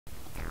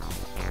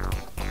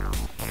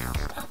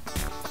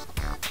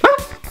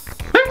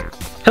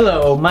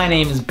Hello, my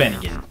name is Ben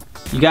again.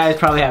 You guys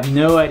probably have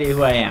no idea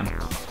who I am.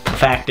 The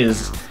fact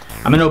is,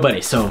 I'm a nobody,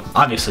 so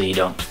obviously you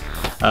don't.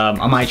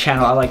 On my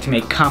channel, I like to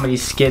make comedy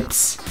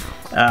skits,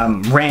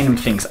 random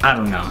things, I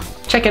don't know.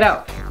 Check it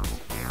out.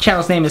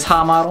 Channel's name is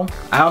HaModel.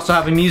 I also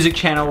have a music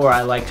channel where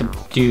I like to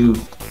do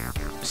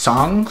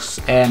songs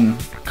and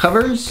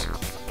covers.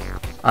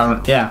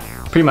 Yeah,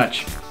 pretty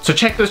much. So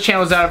check those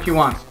channels out if you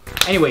want.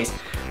 Anyways,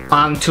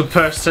 on to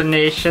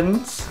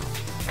Impersonations.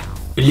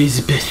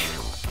 Elizabeth.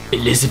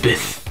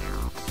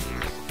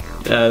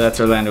 That's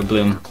Orlando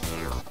Bloom.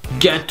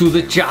 Get to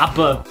the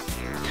chopper.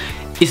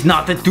 It's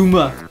not the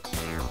tumor.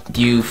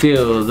 Do you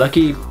feel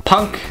lucky,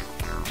 punk?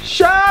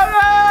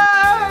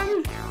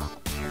 Sharon!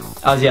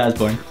 Ozzy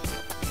Osbourne.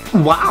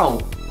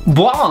 Wow,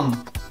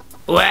 bomb.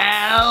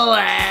 Well,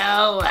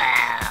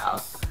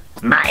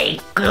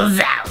 Mike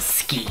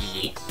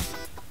Wazowski,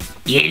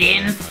 you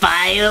didn't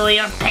file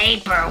your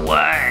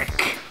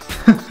paperwork.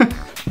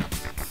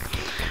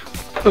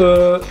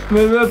 What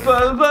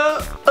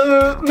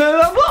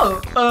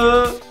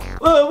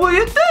do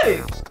you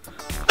think?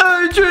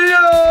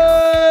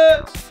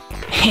 Adrian!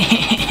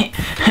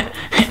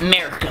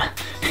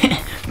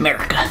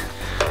 America,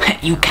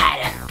 you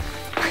gotta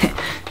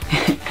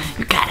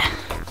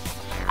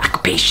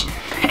occupation.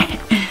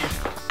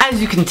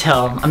 As you can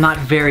tell, I'm not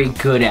very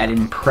good at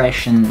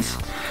impressions.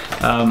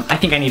 I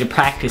think I need to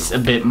practice a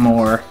bit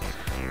more.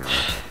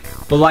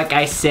 But like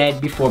I said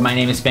before, my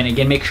name is Ben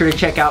again. Make sure to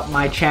check out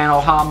my channel,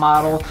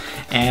 HaModel,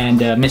 and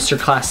Mr.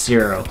 Class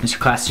Zero. Mr.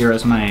 Class Zero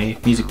is my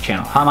music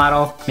channel.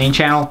 HaModel, main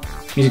channel,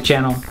 music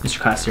channel, Mr.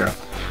 Class Zero.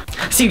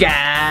 See you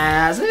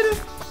guys later.